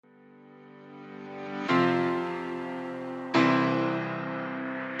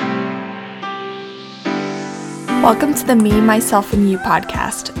Welcome to the Me, Myself, and You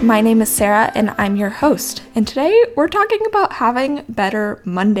podcast. My name is Sarah, and I'm your host. And today we're talking about having better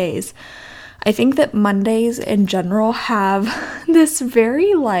Mondays. I think that Mondays in general have this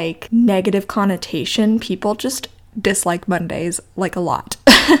very negative connotation. People just dislike Mondays a lot.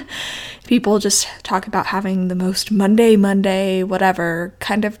 People just talk about having the most Monday, whatever,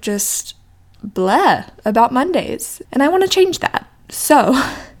 kind of just bleh about Mondays. And I want to change that. So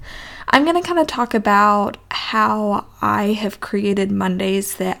I'm going to kind of talk about how I have created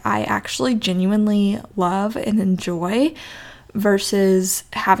Mondays that I actually genuinely love and enjoy versus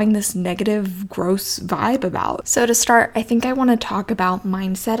having this negative, gross vibe about. So to start, I think I want to talk about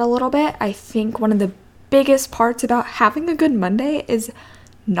mindset a little bit. I think one of the biggest parts about having a good Monday is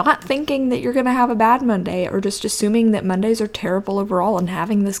not thinking that you're going to have a bad Monday or just assuming that Mondays are terrible overall and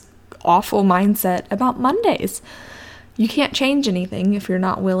having this awful mindset about Mondays. You can't change anything if you're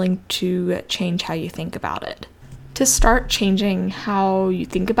not willing to change how you think about it. To start changing how you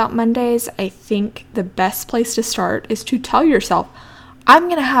think about Mondays, I think the best place to start is to tell yourself, I'm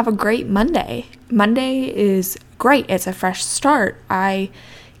going to have a great Monday. Monday is great. It's a fresh start. I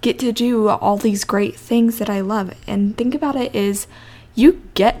get to do all these great things that I love. And think about it is you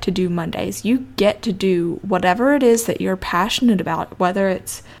get to do Mondays. You get to do whatever it is that you're passionate about, whether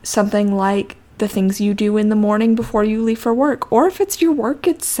it's something like the things you do in the morning before you leave for work, or if it's your work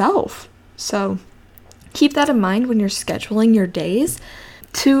itself. So keep that in mind when you're scheduling your days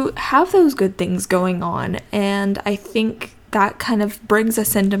to have those good things going on. And I think that kind of brings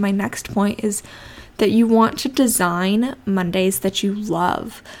us into my next point is that you want to design Mondays that you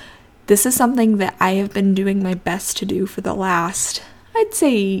love. This is something that I have been doing my best to do for the last, I'd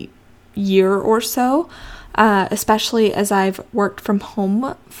say, year or so. Especially as I've worked from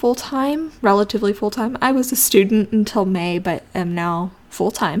home full-time, relatively full-time. I was a student until May, but am now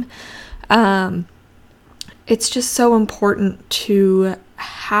full-time. It's just so important to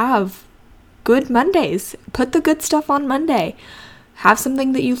have good Mondays. Put the good stuff on Monday. Have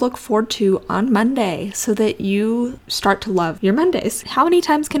something that you look forward to on Monday so that you start to love your Mondays. How many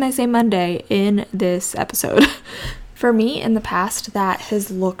times can I say Monday in this episode? For me, in the past, that has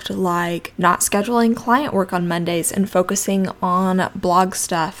looked like not scheduling client work on Mondays and focusing on blog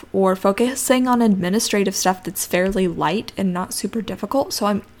stuff or focusing on administrative stuff that's fairly light and not super difficult, so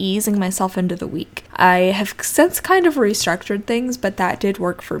I'm easing myself into the week. I have since kind of restructured things, but that did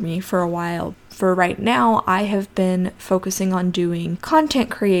work for me for a while. For right now, I have been focusing on doing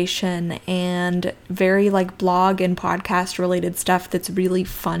content creation and very blog and podcast related stuff that's really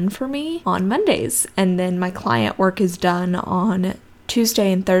fun for me on Mondays. And then my client work is done on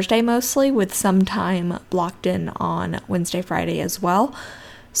Tuesday and Thursday mostly, with some time blocked in on Wednesday, Friday as well.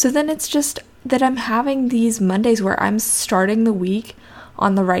 So then it's just that I'm having these Mondays where I'm starting the week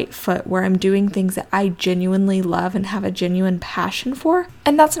on the right foot, where I'm doing things that I genuinely love and have a genuine passion for.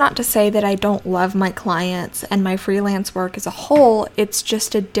 And that's not to say that I don't love my clients and my freelance work as a whole. It's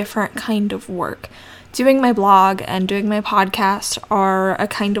just a different kind of work. Doing my blog and doing my podcast are a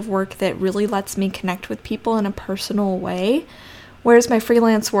kind of work that really lets me connect with people in a personal way, whereas my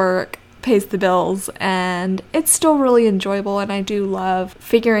freelance work pays the bills and it's still really enjoyable and I do love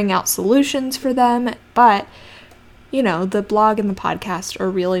figuring out solutions for them, but the blog and the podcast are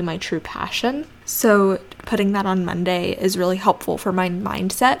really my true passion. So putting that on Monday is really helpful for my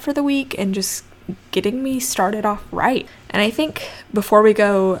mindset for the week and just getting me started off right. And I think before we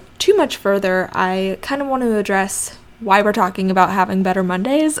go too much further, I kind of want to address why we're talking about having better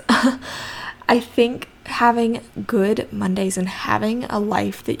Mondays. I think having good Mondays and having a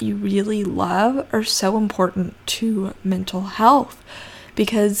life that you really love are so important to mental health.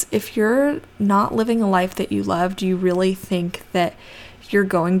 Because if you're not living a life that you love, do you really think that you're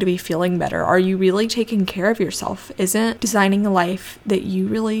going to be feeling better? Are you really taking care of yourself? Isn't designing a life that you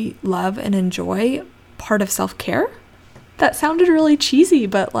really love and enjoy part of self-care? That sounded really cheesy,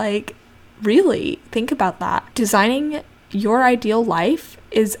 but really think about that. Designing your ideal life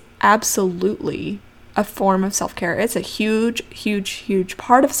is absolutely a form of self-care. It's a huge, huge, huge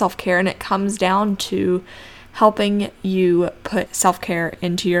part of self-care, and it comes down to helping you put self-care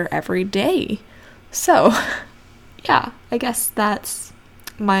into your everyday. So, yeah, I guess that's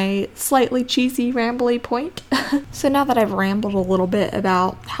my slightly cheesy, rambly point. So now that I've rambled a little bit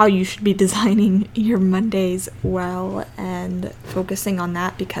about how you should be designing your Mondays well and focusing on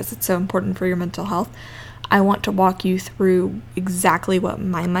that because it's so important for your mental health, I want to walk you through exactly what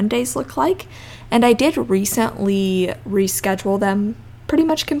my Mondays look like. And I did recently reschedule them pretty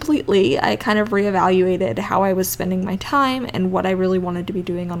much completely. I kind of reevaluated how I was spending my time and what I really wanted to be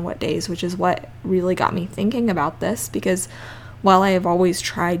doing on what days, which is what really got me thinking about this, because while I have always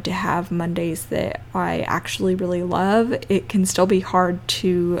tried to have Mondays that I actually really love, it can still be hard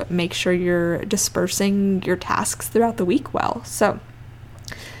to make sure you're dispersing your tasks throughout the week well. So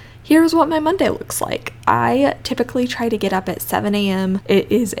here's what my Monday looks like. I typically try to get up at 7 a.m.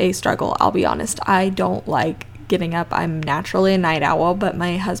 It is a struggle, I'll be honest. I don't like getting up. I'm naturally a night owl, but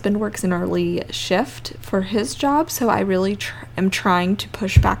my husband works an early shift for his job, so I really am trying to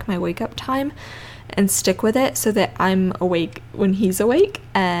push back my wake up time and stick with it so that I'm awake when he's awake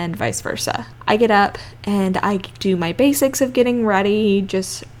and vice versa. I get up and I do my basics of getting ready,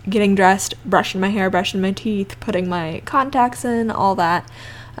 just getting dressed, brushing my hair, brushing my teeth, putting my contacts in, all that.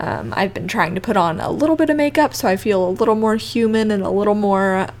 I've been trying to put on a little bit of makeup so I feel a little more human and a little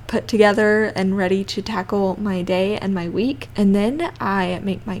more put together and ready to tackle my day and my week. And then I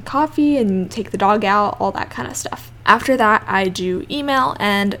make my coffee and take the dog out, all that kind of stuff. After that, I do email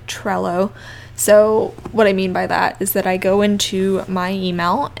and Trello. So what I mean by that is that I go into my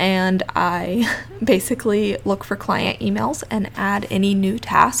email and I basically look for client emails and add any new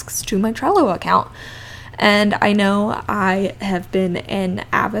tasks to my Trello account. And I know I have been an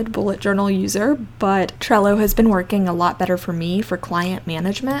avid bullet journal user, but Trello has been working a lot better for me for client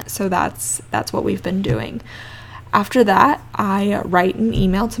management, so that's what we've been doing. After that, I write an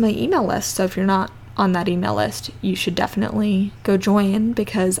email to my email list. So if you're not on that email list, you should definitely go join,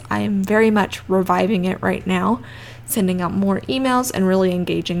 because I am very much reviving it right now, sending out more emails and really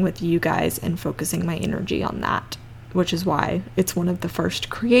engaging with you guys and focusing my energy on that, which is why it's one of the first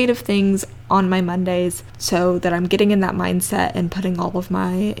creative things on my Mondays, so that I'm getting in that mindset and putting all of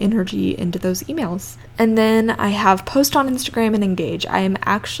my energy into those emails. And then I have post on Instagram and engage. I am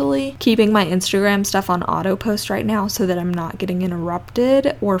actually keeping my Instagram stuff on auto post right now so that I'm not getting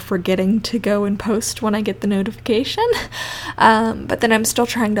interrupted or forgetting to go and post when I get the notification. But then I'm still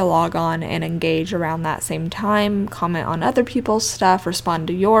trying to log on and engage around that same time, comment on other people's stuff, respond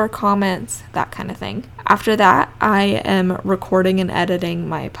to your comments, that kind of thing. After that, I am recording and editing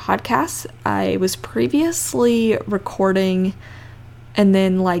my podcasts. I was previously recording and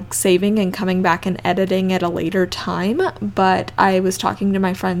then saving and coming back and editing at a later time, but I was talking to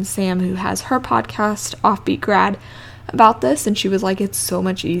my friend Sam, who has her podcast, Offbeat Grad, about this, and she was like, it's so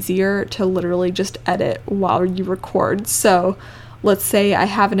much easier to literally just edit while you record. So let's say I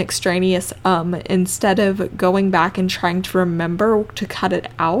have an extraneous instead of going back and trying to remember to cut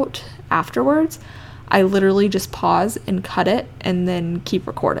it out afterwards, I literally just pause and cut it and then keep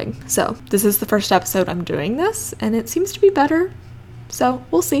recording. So this is the first episode I'm doing this, and it seems to be better. So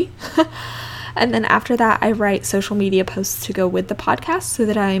we'll see. And then after that, I write social media posts to go with the podcast so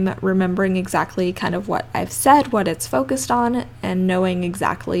that I'm remembering exactly kind of what I've said, what it's focused on, and knowing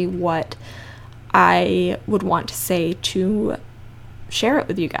exactly what I would want to say to share it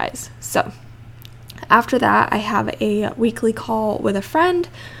with you guys. So after that, I have a weekly call with a friend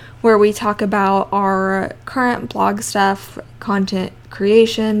where we talk about our current blog stuff, content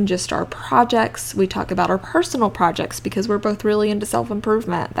creation, just our projects. We talk about our personal projects because we're both really into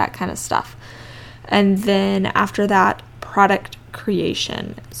self-improvement, that kind of stuff. And then after that, product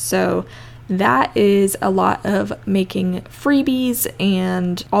creation. So that is a lot of making freebies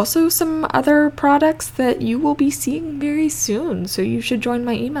and also some other products that you will be seeing very soon. So you should join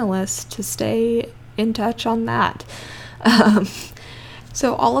my email list to stay in touch on that.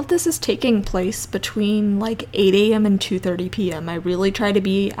 So all of this is taking place between 8 a.m. and 2:30 p.m. I really try to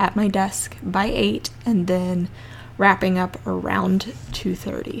be at my desk by 8 and then wrapping up around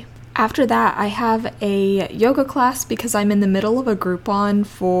 2:30. After that, I have a yoga class because I'm in the middle of a Groupon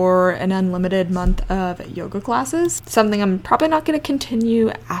for an unlimited month of yoga classes. Something I'm probably not going to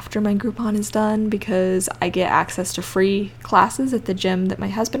continue after my Groupon is done because I get access to free classes at the gym that my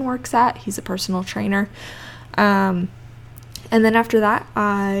husband works at. He's a personal trainer. And then after that,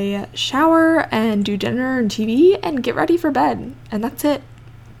 I shower and do dinner and TV and get ready for bed. And that's it.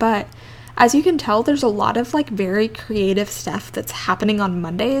 But as you can tell, there's a lot of very creative stuff that's happening on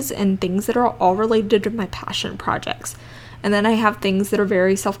Mondays and things that are all related to my passion projects. And then I have things that are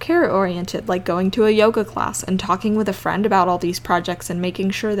very self-care oriented, like going to a yoga class and talking with a friend about all these projects and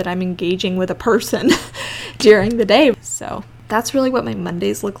making sure that I'm engaging with a person during the day. So that's really what my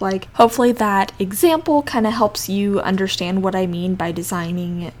Mondays look like. Hopefully that example kind of helps you understand what I mean by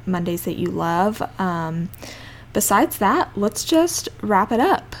designing Mondays that you love. Besides that, let's just wrap it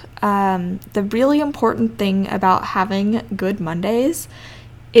up. The really important thing about having good Mondays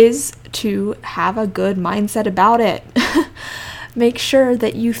is to have a good mindset about it. Make sure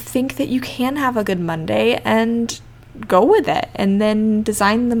that you think that you can have a good Monday and go with it, and then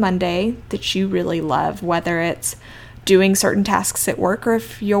design the Monday that you really love, whether it's doing certain tasks at work, or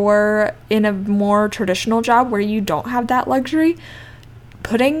if you're in a more traditional job where you don't have that luxury,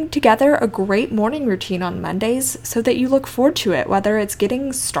 putting together a great morning routine on Mondays so that you look forward to it, whether it's getting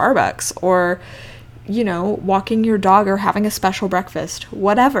Starbucks or, walking your dog or having a special breakfast,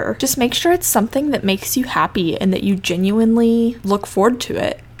 whatever. Just make sure it's something that makes you happy and that you genuinely look forward to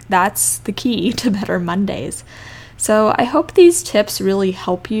it. That's the key to better Mondays. So I hope these tips really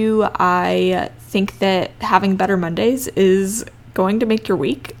help you. I think that having better Mondays is going to make your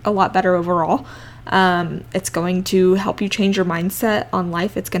week a lot better overall. It's going to help you change your mindset on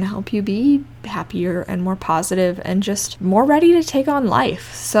life. It's going to help you be happier and more positive and just more ready to take on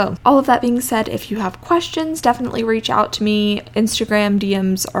life. So all of that being said, if you have questions, definitely reach out to me. Instagram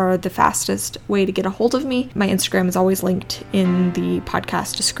DMs are the fastest way to get a hold of me. My Instagram is always linked in the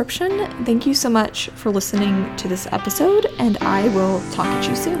podcast description. Thank you so much for listening to this episode, and I will talk to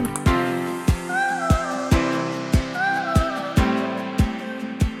you soon.